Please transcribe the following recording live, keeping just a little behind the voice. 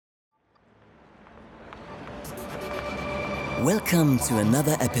Welcome to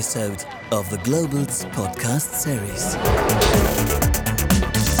another episode of the Global's podcast series.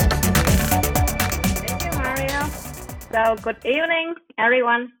 Thank you, Mario. So, good evening,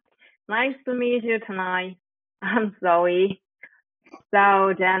 everyone. Nice to meet you tonight. I'm Zoe.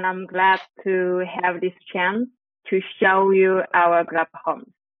 So, then I'm glad to have this chance to show you our club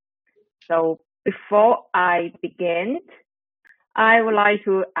home. So, before I begin, I would like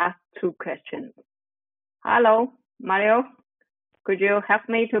to ask two questions. Hello, Mario. Could you help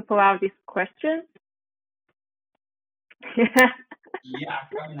me to pull out this question? Yeah,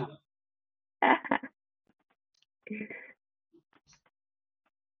 coming up.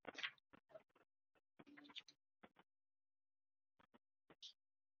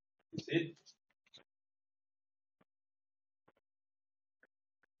 Is it?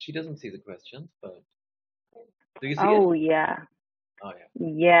 She doesn't see the questions, but do you see Oh, it? yeah. Oh,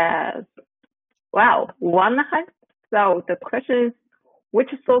 yeah. Yes. Wow. So the question is, which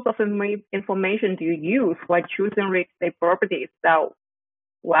source of information do you use when choosing real estate properties? So,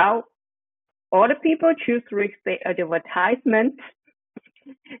 well, all the people choose real estate advertisement.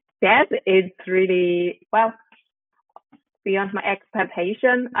 That is really, well, beyond my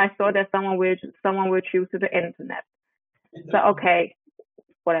expectation. I thought that someone will choose the internet. So, okay,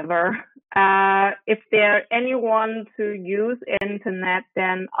 whatever. If there anyone to use internet,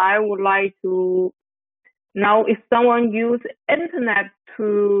 then I would like to know if someone use internet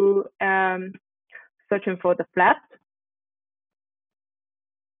to searching for the flat.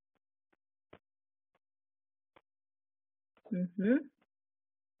 Mm-hmm.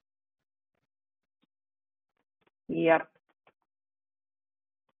 Yep.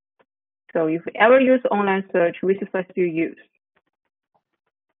 So if you ever use online search, which site do you use?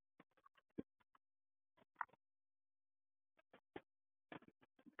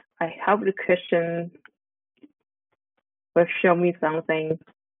 I hope the question will show me something.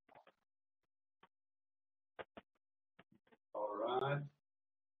 All right.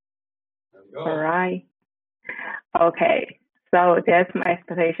 There we go. All right. Okay. So that's my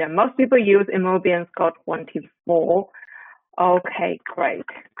expectation. Most people use Immobile Scout 24. Okay, great.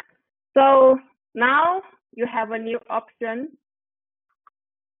 So now you have a new option.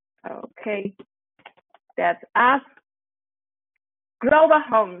 Okay. That's us. Global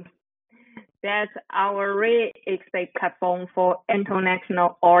Homes. That's our real estate platform for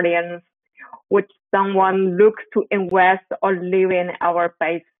international audience, which someone looks to invest or live in our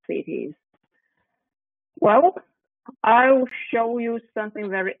base cities. Well, I will show you something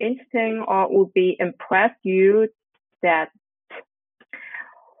very interesting or would be impress you that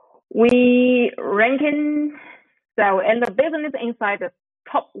we ranking so in the business inside the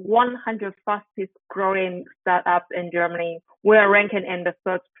top 100 fastest growing startups in Germany, we are ranking in the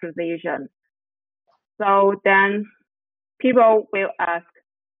third position. So then people will ask,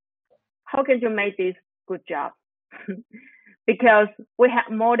 how can you make this good job? Because we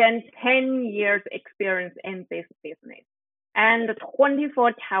have more than 10 years experience in this business and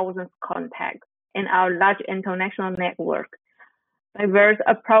 24,000 contacts in our large international network, diverse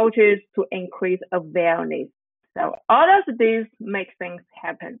approaches to increase awareness. So all of these make things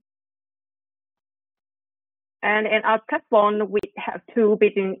happen. And in our platform, we have two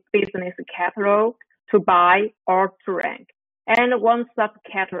business categories to buy or to rent, and one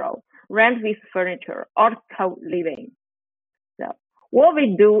subcategory, rent with furniture or co-living. So what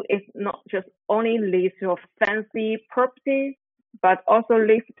we do is not just only list your fancy properties, but also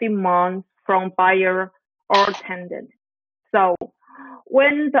list demands from buyer or tenant. So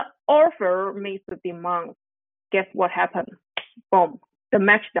when the offer meets the demand, guess what happens? Boom, the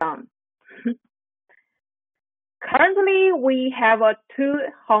match done. Currently, we have two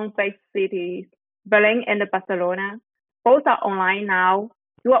home-based cities, Berlin and Barcelona. Both are online now.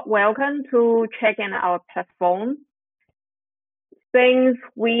 You are welcome to check in our platform. Since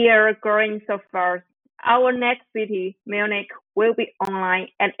we are growing so fast, our next city, Munich, will be online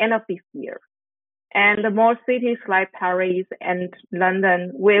at the end of this year. And more cities like Paris and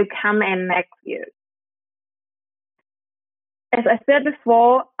London will come in next year. As I said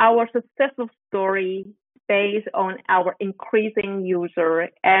before, our successful story based on our increasing user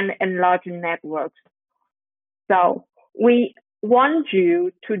and enlarging networks. So we want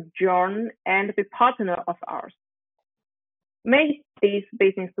you to join and be partner of ours. Make this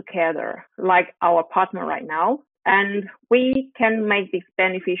business together, like our partner right now, and we can make this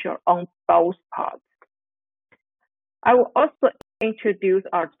beneficial on both parts. I will also introduce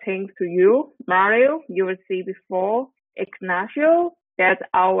our team to you. Mario, you will see before. Ignacio, that's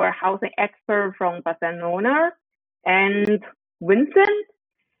our housing expert from Barcelona. And Vincent,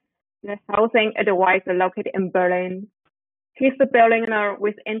 the housing advisor located in Berlin. He's a billionaire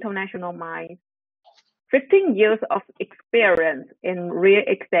with international mind. 15 years of experience in real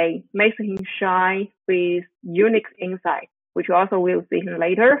estate makes him shine with unique insight, which also we'll see him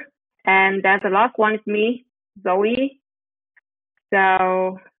later. And then the last one is me, Zoe.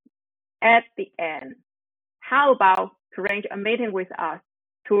 So at the end, how about to arrange a meeting with us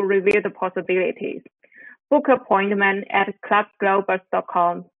to review the possibilities? Book appointment at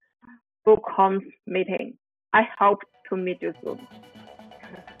clubglobal.com. Book Holmes meeting. I hope to meet you soon.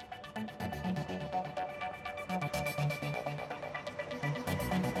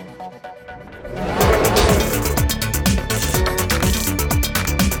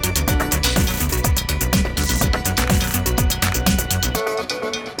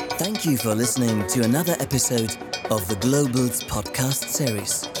 Thank you for listening to another episode of the Globals podcast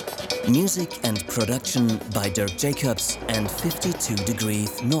series. Music and production by Dirk Jacobs and 52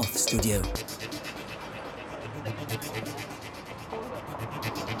 Degrees North Studio.